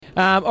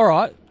All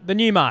right, the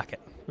Newmarket.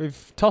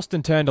 We've tossed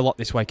and turned a lot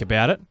this week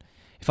about it.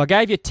 If I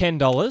gave you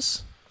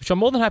 $10, which I'm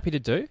more than happy to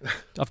do,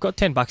 I've got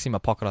 $10 in my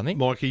pocket, I think.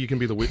 Mikey, you can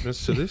be the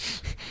witness to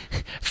this.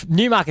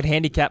 Newmarket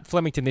handicap,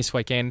 Flemington this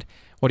weekend.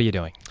 What are you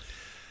doing?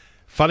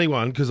 Funny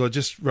one, because I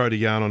just wrote a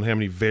yarn on how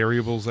many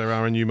variables there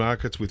are in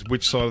Newmarkets with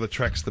which side of the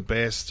track's the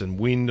best and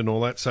wind and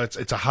all that. So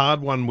it's a hard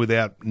one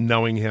without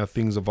knowing how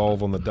things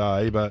evolve on the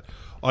day. But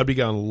I'd be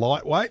going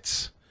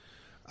lightweights,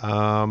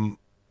 and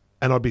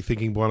I'd be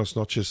thinking Buenos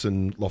Noches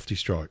and Lofty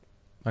Strike.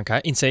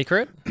 Okay, in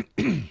secret?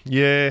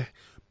 Yeah.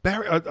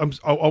 Barry,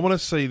 I want to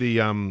see the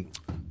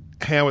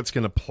how it's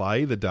going to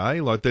play the day.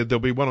 Like there'll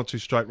be one or two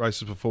straight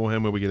races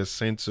beforehand where we get a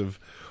sense of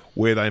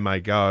where they may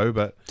go.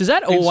 But does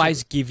that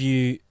always give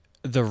you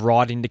the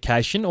right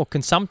indication, or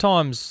can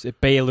sometimes it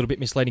be a little bit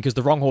misleading because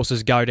the wrong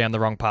horses go down the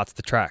wrong parts of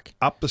the track?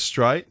 Up the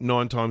straight,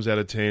 9 times out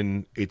of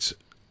 10, it's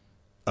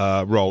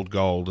rolled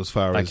gold as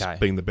far as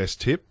being the best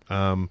tip.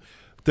 I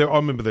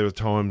remember there were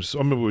times, I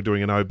remember we were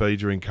doing an OB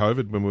during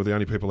COVID when we were the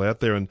only people out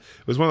there, and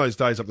it was one of those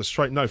days up the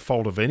straight, no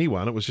fault of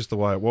anyone, it was just the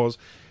way it was.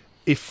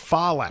 If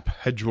Farlap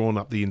had drawn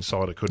up the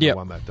inside, it couldn't have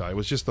won that day. It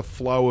was just the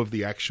flow of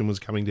the action was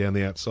coming down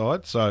the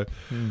outside. So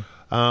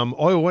I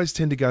always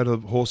tend to go to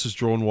horses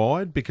drawn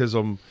wide because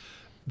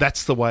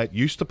that's the way it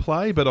used to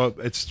play, but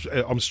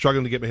I'm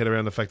struggling to get my head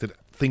around the fact that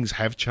things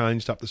have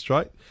changed up the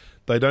straight.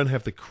 They don't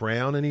have the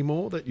crown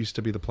anymore. That used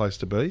to be the place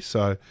to be.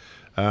 So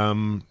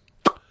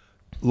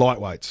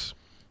lightweights.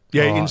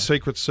 Yeah, in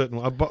secret,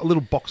 certainly. A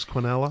little box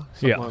Quinella,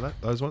 something like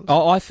that, those ones.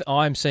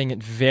 I'm seeing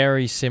it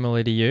very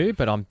similar to you,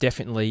 but I'm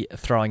definitely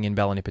throwing in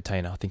Bella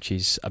Nipotina. I think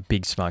she's a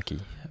big smoky.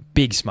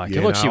 Big smoky.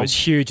 Yeah, Look, she was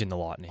huge in the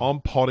Lightning. I'm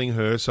potting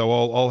her, so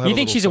I'll have You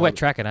think she's a wet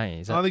tracker, don't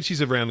you? I think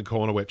she's a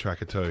round-the-corner wet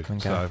tracker too. Okay.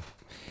 So.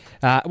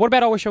 What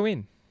about I Wish I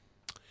Win?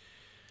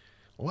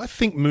 Well, I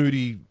think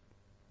Moody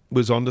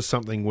was onto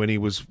something when he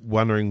was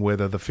wondering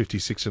whether the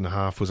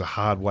 56.5 was a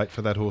hard weight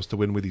for that horse to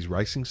win with his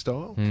racing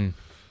style.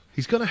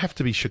 He's going to have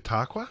to be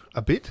Chautauqua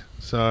a bit.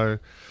 So,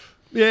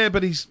 yeah,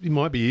 but he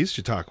might be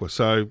Chautauqua.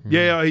 So,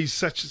 yeah,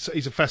 he's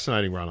a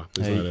fascinating runner.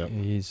 There's no doubt.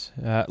 He is.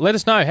 Let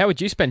us know, how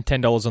would you spend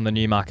 $10 on the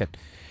Newmarket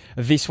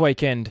this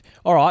weekend?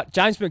 All right,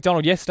 James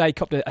McDonald yesterday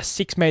copped a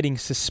 6-meeting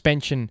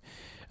suspension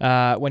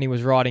when he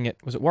was riding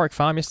at, was it Warwick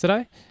Farm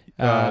yesterday?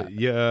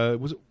 Yeah,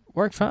 was it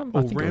Warwick Farm?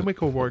 or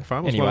Randwick or Warwick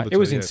Farm? Anyway, it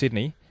was in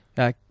Sydney.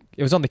 It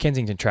was on the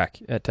Kensington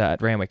track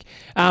at Randwick.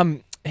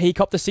 He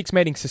copped a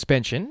 6-meeting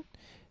suspension.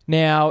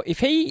 Now, if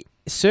he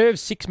serves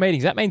 6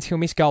 meetings, that means he'll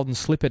miss Golden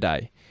Slipper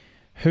Day.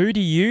 Who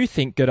do you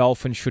think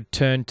Godolphin should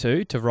turn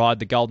to ride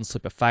the Golden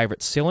Slipper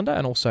favourite Cylinder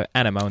and also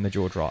Animo and the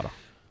George Rider?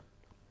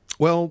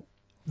 Well,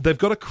 they've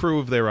got a crew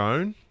of their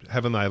own,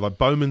 haven't they? Like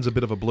Bowman's a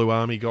bit of a Blue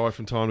Army guy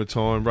from time to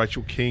time,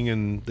 Rachel King,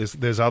 and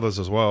there's others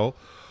as well.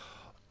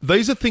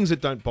 These are things that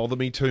don't bother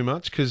me too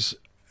much because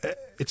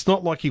it's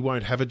not like he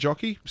won't have a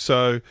jockey.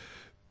 So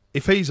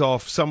if he's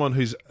off, someone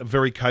who's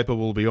very capable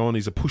will be on.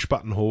 He's a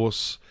push-button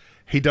horse.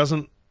 He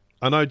doesn't...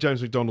 I know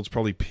James McDonald's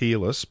probably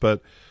peerless,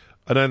 but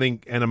I don't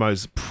think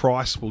Animo's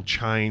price will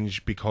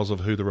change because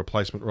of who the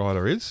replacement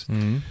rider is.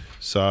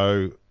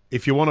 So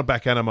if you want to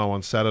back Animo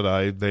on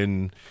Saturday,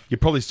 then you're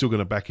probably still going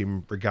to back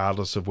him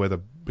regardless of whether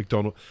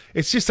McDonald...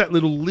 It's just that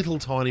little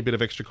tiny bit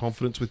of extra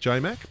confidence with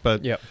J-Mac.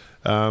 But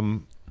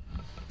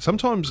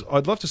sometimes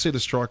I'd love to see the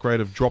strike rate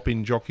of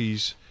drop-in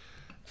jockeys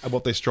and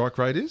what their strike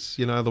rate is.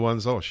 You know, the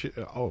ones, sorry.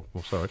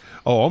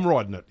 Oh, I'm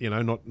riding it,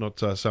 not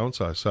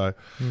so-and-so. So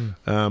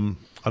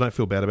I don't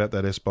feel bad about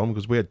that S-bomb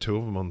because we had 2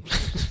 of them on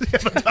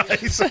the other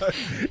day, so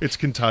it's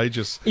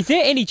contagious. Is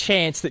there any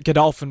chance that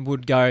Godolphin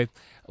would go,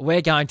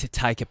 we're going to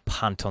take a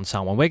punt on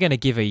someone. We're going to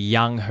give a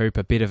young hoop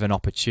a bit of an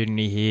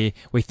opportunity here.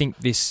 We think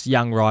this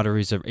young rider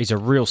is a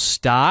real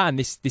star, and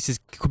this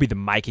could be the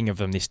making of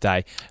them this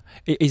day.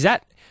 Is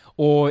that...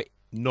 or...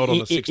 Not on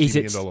a $60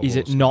 million horse. Is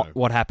it not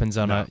what happens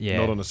on not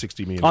on a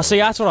 $60 million Oh, see,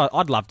 that's what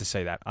I'd love to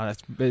see that.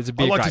 It's a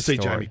big, I'd like to see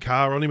story. Jamie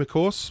Carr on him, of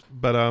course.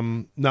 But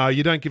no,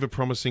 you don't give a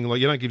promising...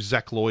 you don't give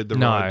Zach Lloyd the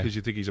ride because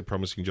you think he's a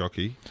promising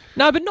jockey.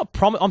 No, but not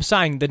I'm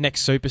saying the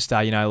next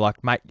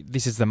superstar,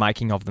 this is the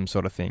making of them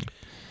sort of thing.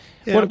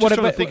 Yeah, I'm just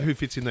trying to think who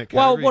fits in that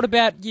category. Well, what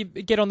about you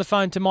get on the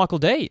phone to Michael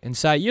D and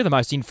say, you're the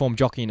most informed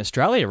jockey in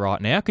Australia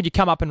right now. Could you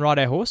come up and ride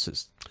our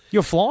horses?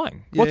 You're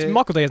flying. Yeah.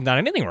 Michael D hasn't done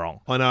anything wrong.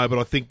 I know, but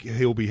I think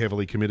he'll be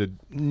heavily committed.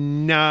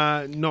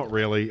 Nah, not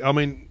really. I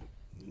mean,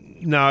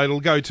 no,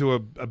 it'll go to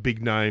a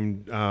big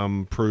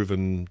name,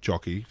 proven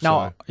jockey.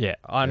 No,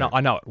 I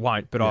know it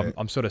won't, but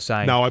I'm sort of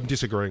saying... No, I'm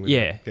disagreeing with you.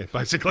 Yeah,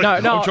 basically. No,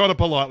 I'm trying to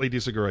politely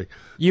disagree.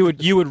 You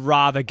would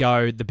rather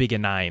go the bigger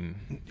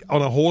name.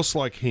 On a horse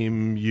like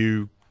him,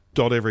 you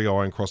dot every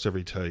I and cross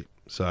every T.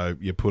 So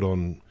you put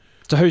on...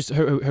 So who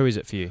is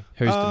it for you?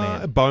 Who's the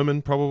man?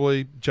 Bowman,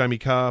 probably. Jamie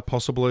Carr,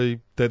 possibly.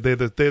 They're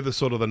the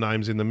sort of the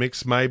names in the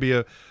mix. Maybe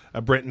a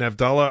Brent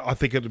Navdullah. I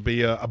think it would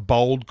be a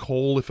bold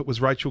call if it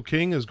was Rachel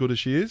King, as good as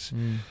she is.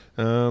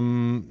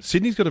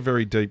 Sydney's got a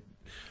very deep...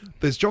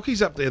 There's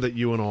jockeys up there that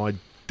you and I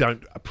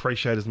don't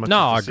appreciate as much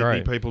No, as the I agree.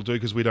 Sydney people do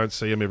because we don't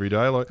see them every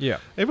day. Like, Yeah.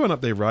 everyone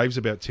up there raves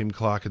about Tim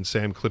Clark and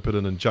Sam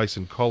Clipperton and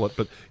Jason Collett,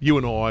 but you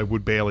and I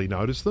would barely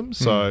notice them.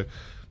 So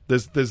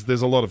there's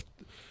a lot of.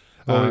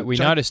 Well, we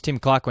noticed Tim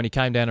Clark when he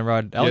came down and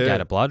rode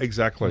Alligator Blood.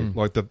 Exactly,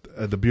 like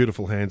the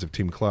beautiful hands of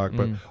Tim Clark.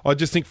 But I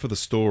just think for the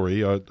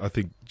story, I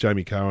think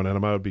Jamie Carr and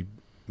Animo would be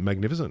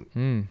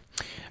magnificent.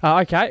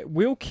 Okay,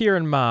 will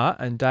Kieran Maher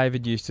and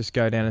David Eustace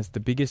go down as the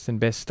biggest and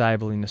best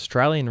stable in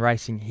Australian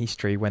racing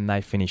history when they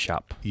finish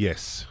up?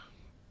 Yes,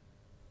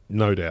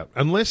 no doubt.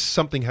 Unless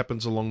something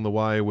happens along the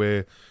way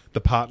where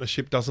the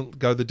partnership doesn't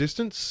go the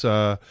distance.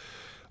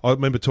 I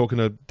remember talking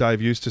to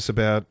Dave Eustace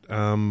about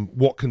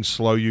what can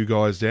slow you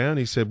guys down.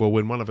 He said, well,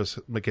 when one of us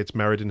gets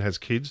married and has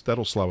kids,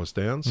 that'll slow us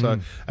down. So,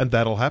 and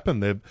that'll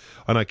happen.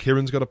 I know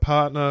Kieran's got a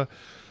partner.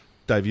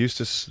 Dave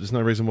Eustace, there's no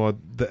reason why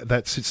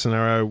that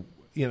scenario,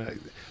 you know,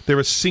 they're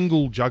a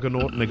single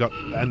juggernaut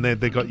and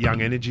they've got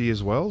young energy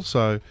as well.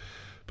 So,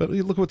 but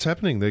look what's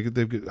happening.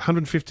 They've got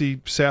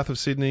 150 south of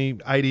Sydney,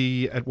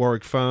 80 at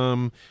Warwick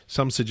Farm,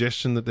 some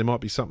suggestion that there might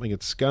be something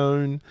at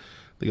Scone.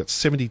 They've got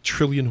 70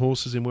 trillion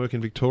horses in work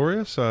in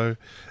Victoria. So,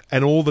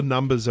 and all the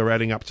numbers are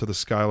adding up to the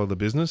scale of the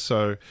business.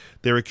 So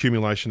their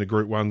accumulation of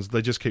Group 1s,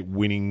 they just keep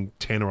winning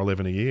 10 or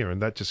 11 a year, and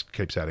that just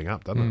keeps adding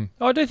up, doesn't it?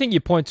 I do think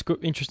your point's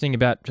interesting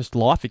about just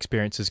life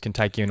experiences can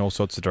take you in all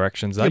sorts of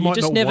directions. Though. You You might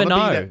just not never wanna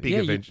be know. that big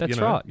event, that's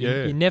you know? right.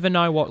 Yeah. You never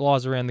know what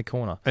lies around the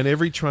corner. And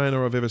every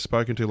trainer I've ever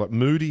spoken to, like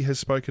Moody has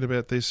spoken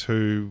about this,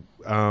 who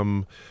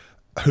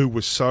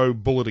was so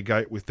bull at a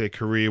gate with their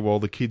career while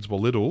the kids were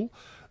little.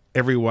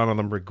 Every one of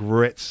them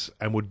regrets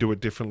and would do it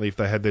differently if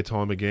they had their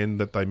time again,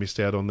 that they missed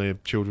out on their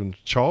children's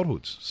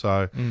childhoods.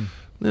 So,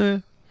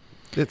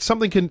 it's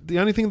something the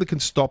only thing that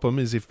can stop them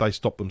is if they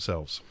stop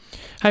themselves.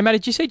 Hey, mate,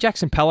 did you see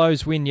Jackson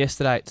Pallows win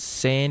yesterday at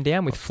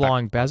Sandown with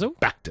Flying Basil?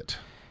 Backed it.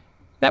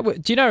 Do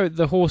you know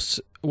the horse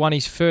won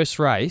his first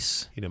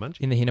race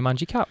Hinamunji. in the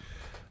Hinamunji Cup?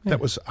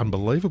 That was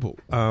unbelievable.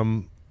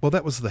 Well,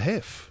 that was the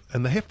Hef,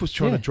 and the Hef was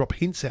trying to drop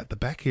hints out the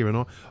back here, and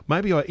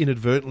I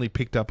inadvertently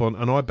picked up on,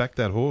 and I backed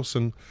that horse,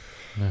 and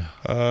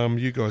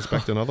you guys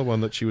backed another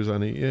one that she was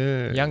only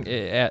Young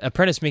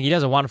apprentice Mick, he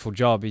does a wonderful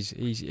job.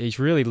 He's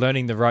really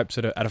learning the ropes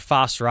at a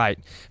fast rate,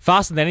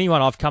 faster than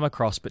anyone I've come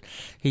across. But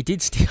he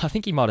did. I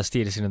think he might have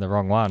steered us into the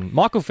wrong one.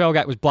 Michael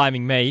Felgate was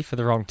blaming me for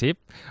the wrong tip.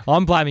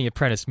 I'm blaming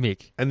apprentice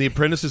Mick. And the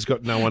apprentice has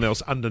got no one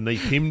else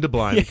underneath him to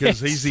blame because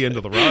he's the end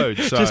of the road.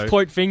 So. Just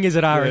point fingers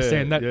at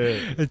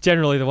RSN. That's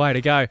generally the way to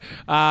go.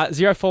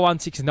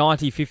 0416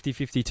 90 50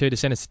 52 to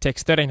send us a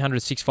text. 1300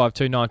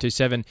 652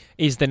 927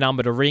 is the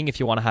number to ring if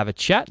you want to have a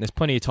chat. And there's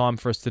plenty of time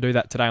for us to do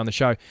that today on the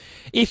show.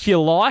 If you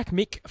like,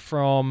 Mick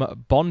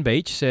from Bond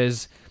Beach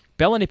says,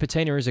 Bella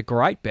Nipotina is a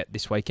great bet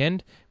this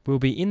weekend. We'll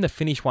be in the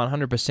finish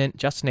 100%.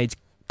 Just needs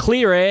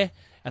clear air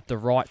at the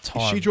right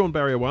time. Is she drawn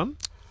barrier 1?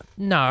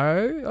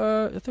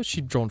 No, I thought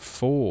she'd drawn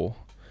 4.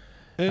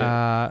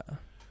 Yeah.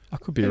 I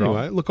could be Anyway,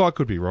 wrong. look, I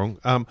could be wrong.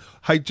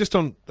 Hey, just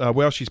on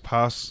while she's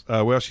fast out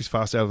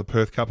of the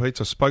Perth Cup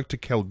heats, I spoke to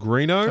Cal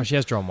Greeno. Oh, she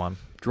has drawn 1.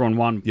 Drawn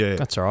 1. Yeah,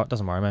 That's all right.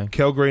 Doesn't worry me.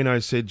 Cal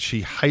Greeno said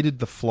she hated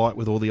the flight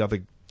with all the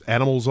other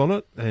animals on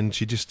it, and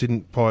she just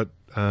didn't quite.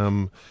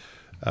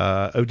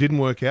 It didn't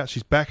work out.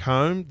 She's back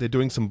home. They're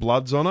doing some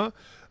bloods on her,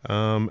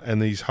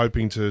 and he's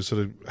hoping to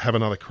sort of have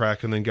another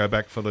crack and then go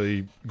back for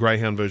the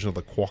greyhound version of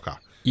the Quokka.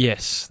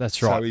 Yes,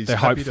 that's right. So he's They're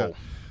happy hopeful.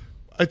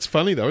 It's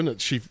funny though, isn't it?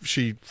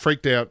 She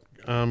freaked out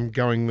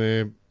going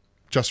there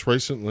just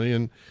recently,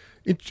 and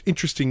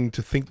interesting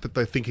to think that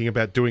they're thinking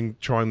about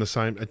trying the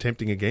same,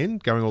 attempting again,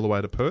 going all the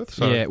way to Perth.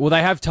 So. Yeah, well,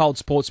 they have told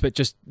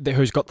Sportsbet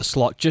who's got the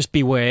slot, just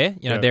beware.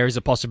 There is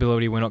a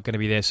possibility we're not going to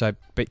be there, so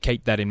but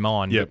keep that in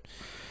mind. Yep. But,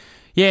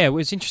 yeah, it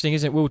was interesting,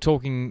 isn't it? We were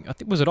talking, I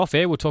think, was it off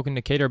air? We were talking to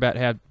Nikita about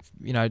how,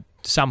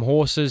 some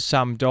horses,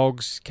 some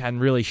dogs can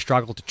really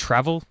struggle to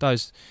travel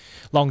those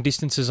long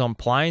distances on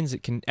planes.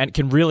 It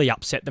can really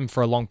upset them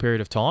for a long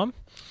period of time.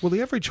 Well,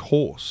 the average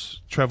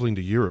horse travelling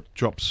to Europe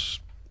drops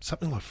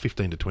something like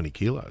 15 to 20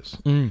 kilos.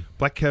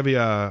 Black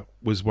Caviar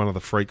was one of the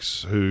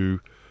freaks who,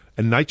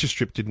 and Nature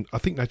Strip didn't. I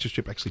think Nature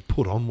Strip actually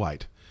put on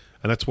weight,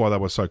 and that's why they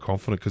were so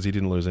confident because he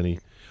didn't lose any.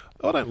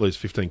 I don't lose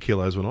 15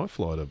 kilos when I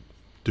fly to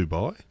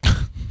Dubai.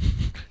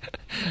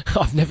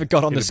 I've never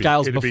got on the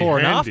scales before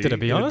and after, to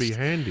be honest. It'd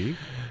be handy.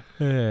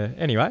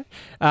 Anyway,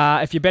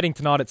 if you're betting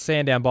tonight at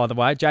Sandown, by the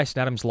way,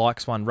 Jason Adams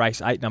likes one.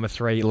 Race 8, number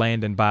 3,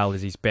 Landon Bale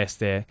is his best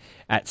there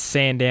at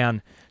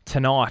Sandown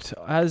tonight.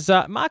 Has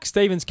Mark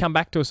Stevens come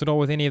back to us at all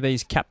with any of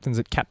these captains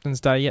at Captain's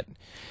Day yet?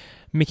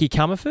 Mickey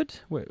Comerford?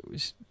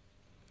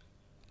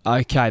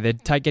 Okay,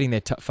 they're getting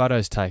their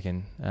photos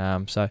taken.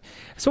 So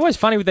it's always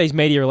funny with these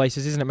media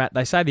releases, isn't it, Matt?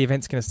 They say the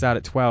event's going to start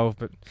at 12,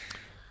 but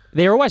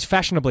they're always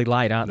fashionably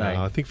late, aren't they?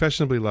 I think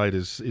fashionably late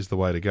is the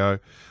way to go.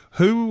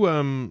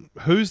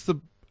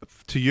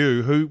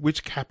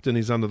 Which captain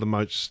is under the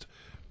most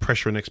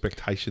pressure and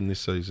expectation this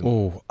season?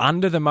 Oh,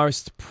 under the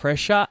most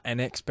pressure and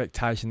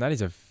expectation. That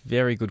is a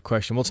very good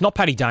question. Well, it's not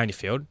Paddy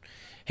Dangerfield.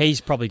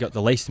 He's probably got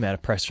the least amount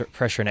of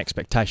pressure and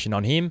expectation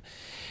on him.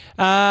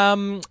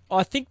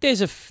 I think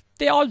there's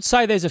I would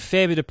say there's a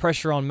fair bit of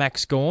pressure on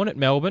Max Gawn at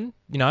Melbourne.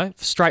 You know,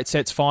 straight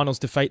sets finals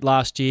defeat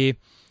last year.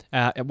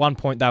 At one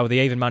point, they were the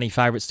even money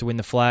favourites to win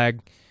the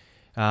flag.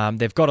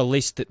 They've got a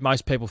list that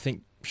most people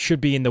think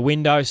should be in the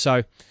window,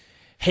 so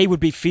he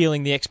would be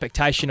feeling the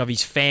expectation of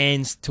his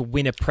fans to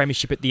win a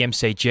premiership at the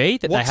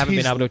MCG that they haven't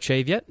been able to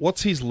achieve yet.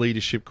 What's his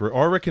leadership group?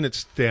 I reckon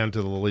it's down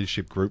to the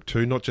leadership group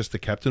too, not just the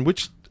captain.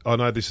 Which, I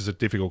know this is a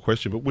difficult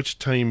question, but which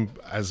team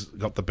has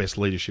got the best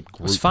leadership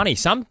group? It's funny.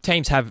 Some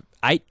teams have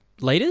 8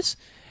 leaders,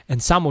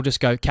 and some will just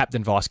go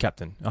captain,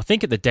 vice-captain. I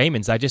think at the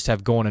Demons, they just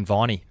have Gawn and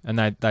Viney, and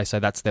they say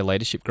that's their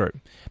leadership group.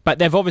 But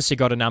they've obviously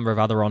got a number of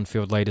other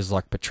on-field leaders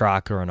like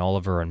Petrarca and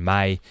Oliver and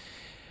May,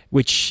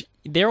 which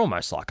they're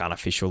almost like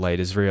unofficial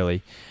leaders,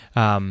 really.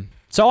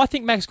 So I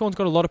think Max Gawn's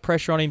got a lot of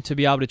pressure on him to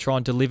be able to try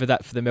and deliver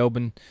that for the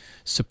Melbourne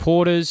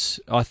supporters.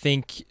 I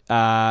think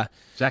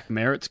Zach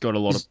Merritt's got a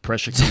lot of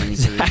pressure coming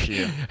into this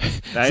year.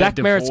 They are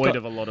devoid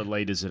of a lot of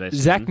leaders at Essendon.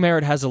 Zach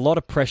Merritt has a lot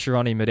of pressure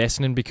on him at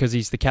Essendon because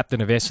he's the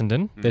captain of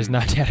Essendon. There's no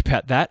doubt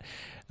about that.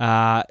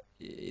 I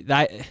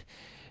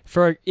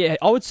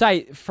would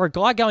say for a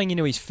guy going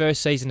into his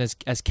first season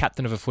as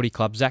captain of a footy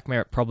club, Zach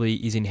Merritt probably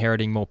is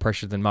inheriting more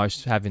pressure than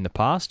most have in the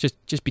past,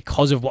 just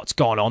because of what's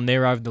gone on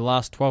there over the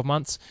last 12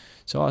 months.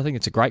 So I think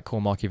it's a great call,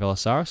 Mikey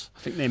Velasaris. I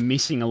think they're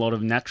missing a lot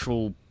of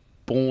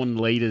natural-born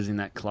leaders in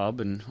that club,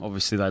 and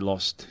obviously they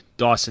lost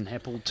Dyson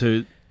Heppel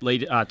to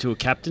a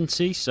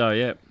captaincy. So,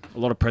 yeah, a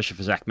lot of pressure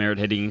for Zach Merritt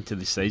heading into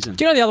this season.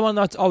 Do you know the other one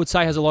that I would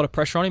say has a lot of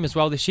pressure on him as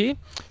well this year?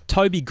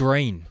 Toby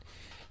Green.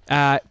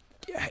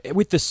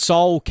 With the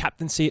sole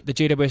captaincy at the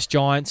GWS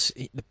Giants,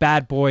 the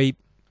bad boy,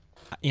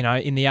 you know,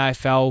 in the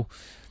AFL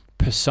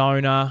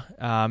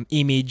persona,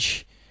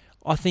 image,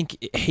 I think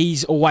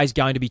he's always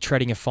going to be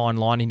treading a fine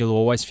line and he'll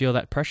always feel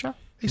that pressure.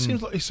 He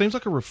seems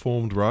like a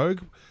reformed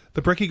rogue.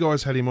 The Brecky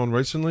guys had him on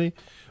recently.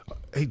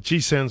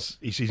 He's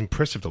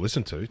impressive to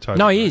listen to. Toby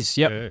No, he is,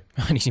 yep. Yeah.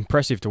 And he's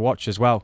impressive to watch as well.